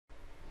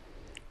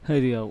Hey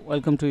there,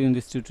 welcome to in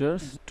this tutorial.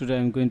 Today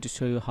I'm going to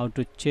show you how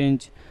to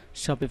change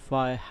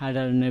Shopify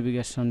header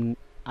navigation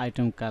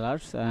item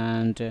colors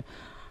and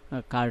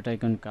cart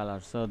icon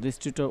colors. So this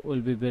tutorial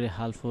will be very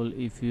helpful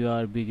if you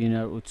are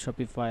beginner with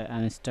Shopify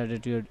and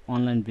started your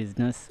online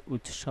business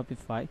with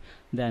Shopify,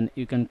 then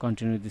you can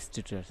continue this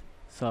tutorial.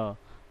 So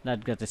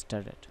let's get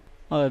started.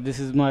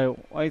 This is my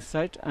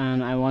website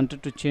and I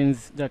wanted to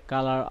change the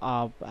color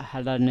of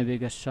header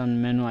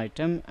navigation menu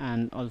item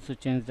and also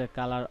change the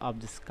color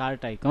of this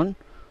cart icon.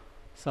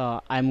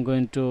 So I'm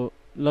going to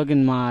log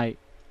in my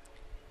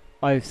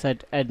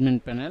website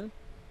admin panel,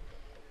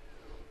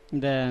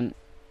 then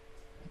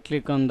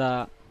click on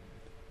the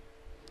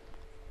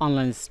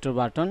online store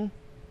button,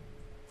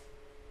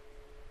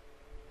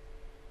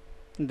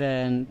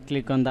 then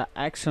click on the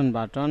action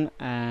button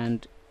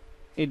and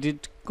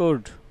edit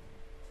code.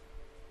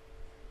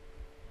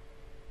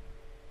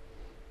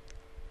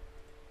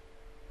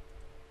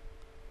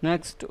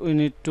 Next we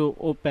need to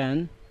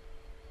open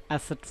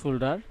asset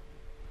folder.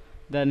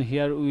 Then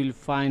here we will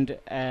find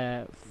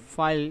a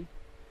file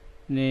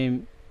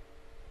named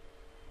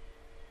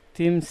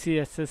theme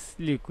CSS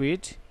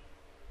liquid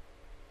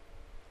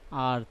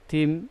or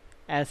theme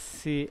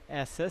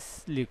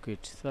SCSS liquid.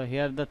 So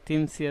here the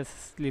theme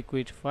CSS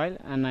liquid file,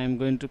 and I am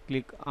going to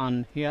click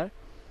on here.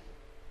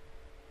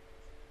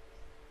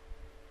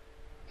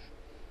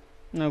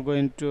 Now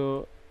going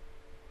to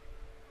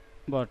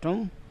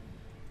bottom,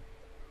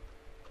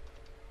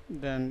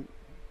 then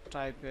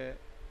type a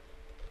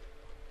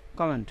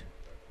comment.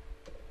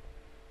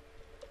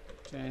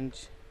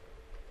 Change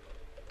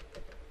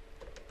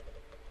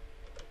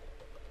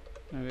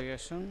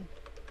navigation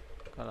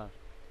color.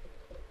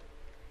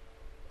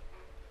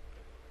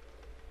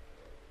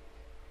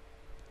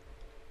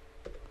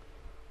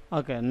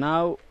 Okay,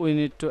 now we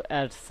need to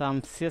add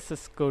some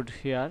CSS code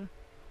here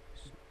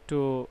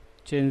to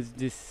change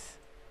this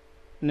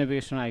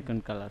navigation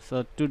icon color.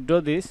 So to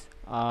do this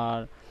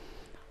or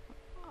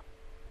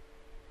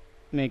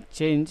make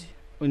change,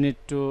 we need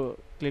to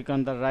click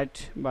on the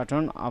right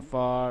button of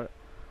our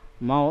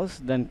mouse,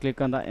 then click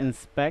on the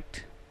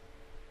inspect,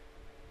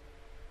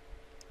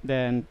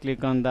 then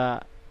click on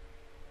the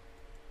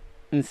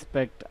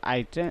inspect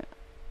item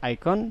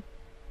icon,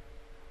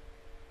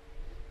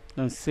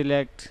 then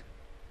select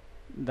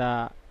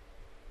the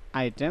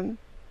item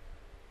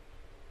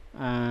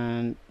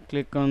and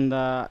click on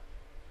the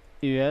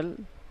UL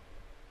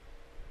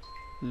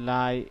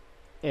lie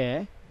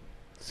A,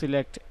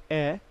 select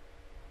A,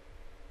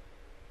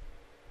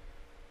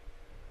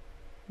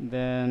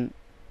 then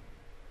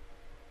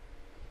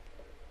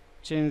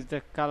change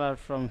the color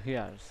from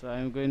here. So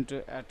I'm going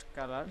to add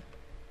color.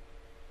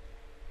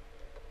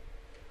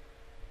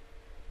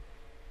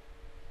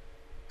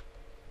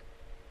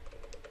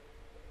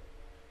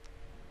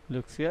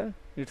 Looks here,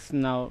 it's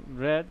now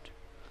red.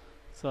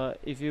 So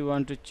if you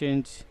want to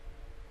change,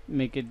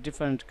 make a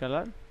different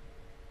color,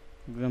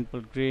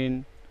 example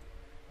green,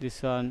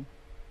 this one.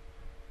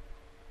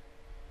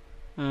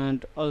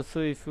 And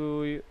also if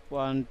you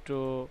want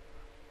to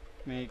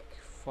make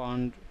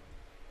font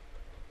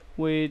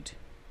width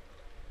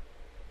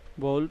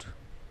bold,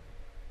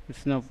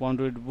 it's now font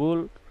width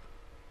bold,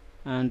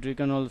 and we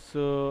can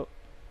also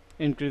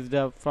increase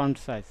the font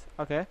size.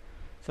 Okay,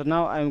 so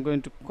now I'm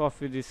going to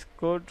copy this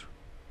code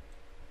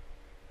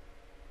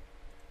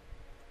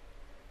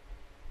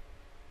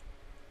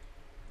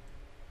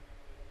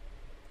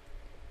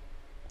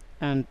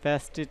and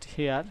paste it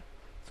here.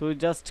 So we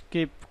just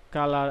keep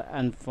color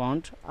and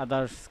font,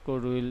 others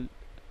code will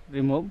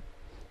remove.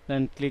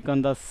 Then click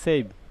on the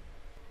save,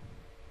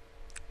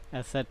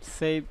 asset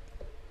save.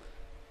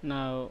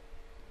 Now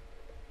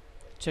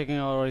checking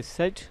our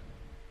website.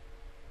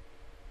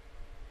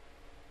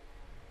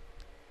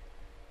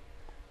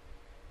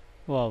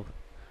 Wow,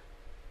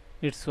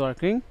 it's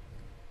working,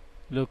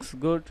 looks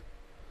good.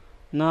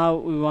 Now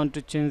we want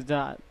to change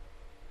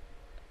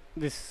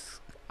this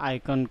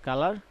icon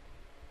color.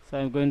 So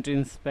I'm going to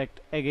inspect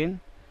again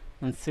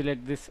and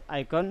select this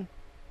icon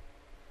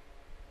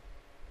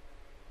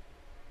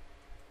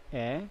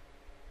A,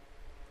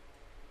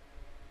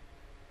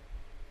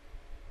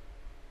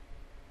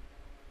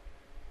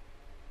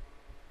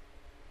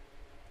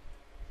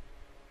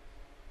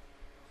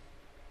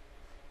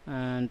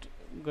 and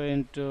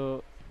going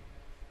to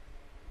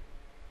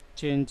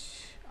change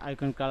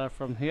icon color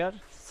from here.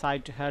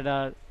 Site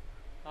header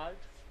card,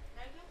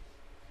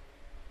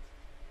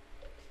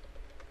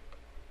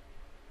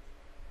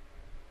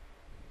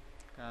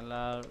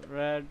 color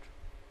red,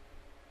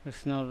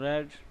 it's now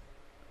red.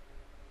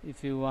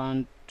 If you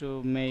want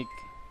to make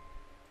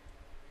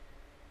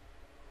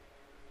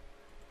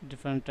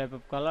different type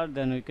of color,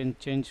 then we can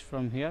change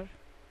from here.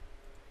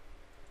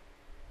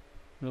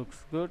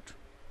 Looks good.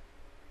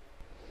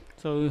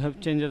 So we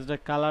have changed the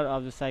color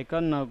of this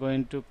icon. Now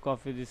going to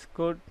copy this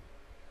code,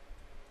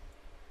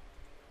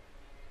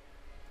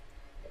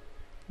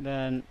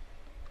 then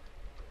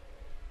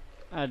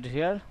add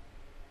here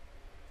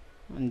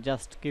and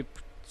just keep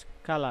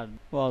color.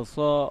 Well,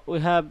 so we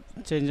have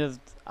changed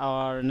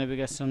our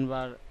navigation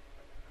bar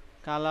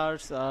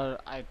colors or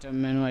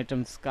menu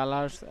items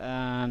colors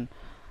and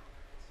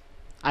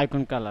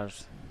icon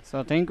colors.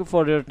 So thank you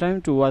for your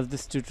time to watch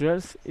this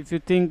tutorials. If you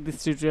think this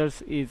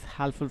tutorials is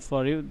helpful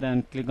for you,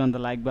 then click on the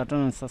like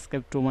button and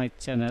subscribe to my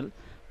channel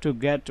to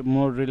get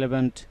more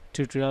relevant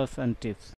tutorials and tips.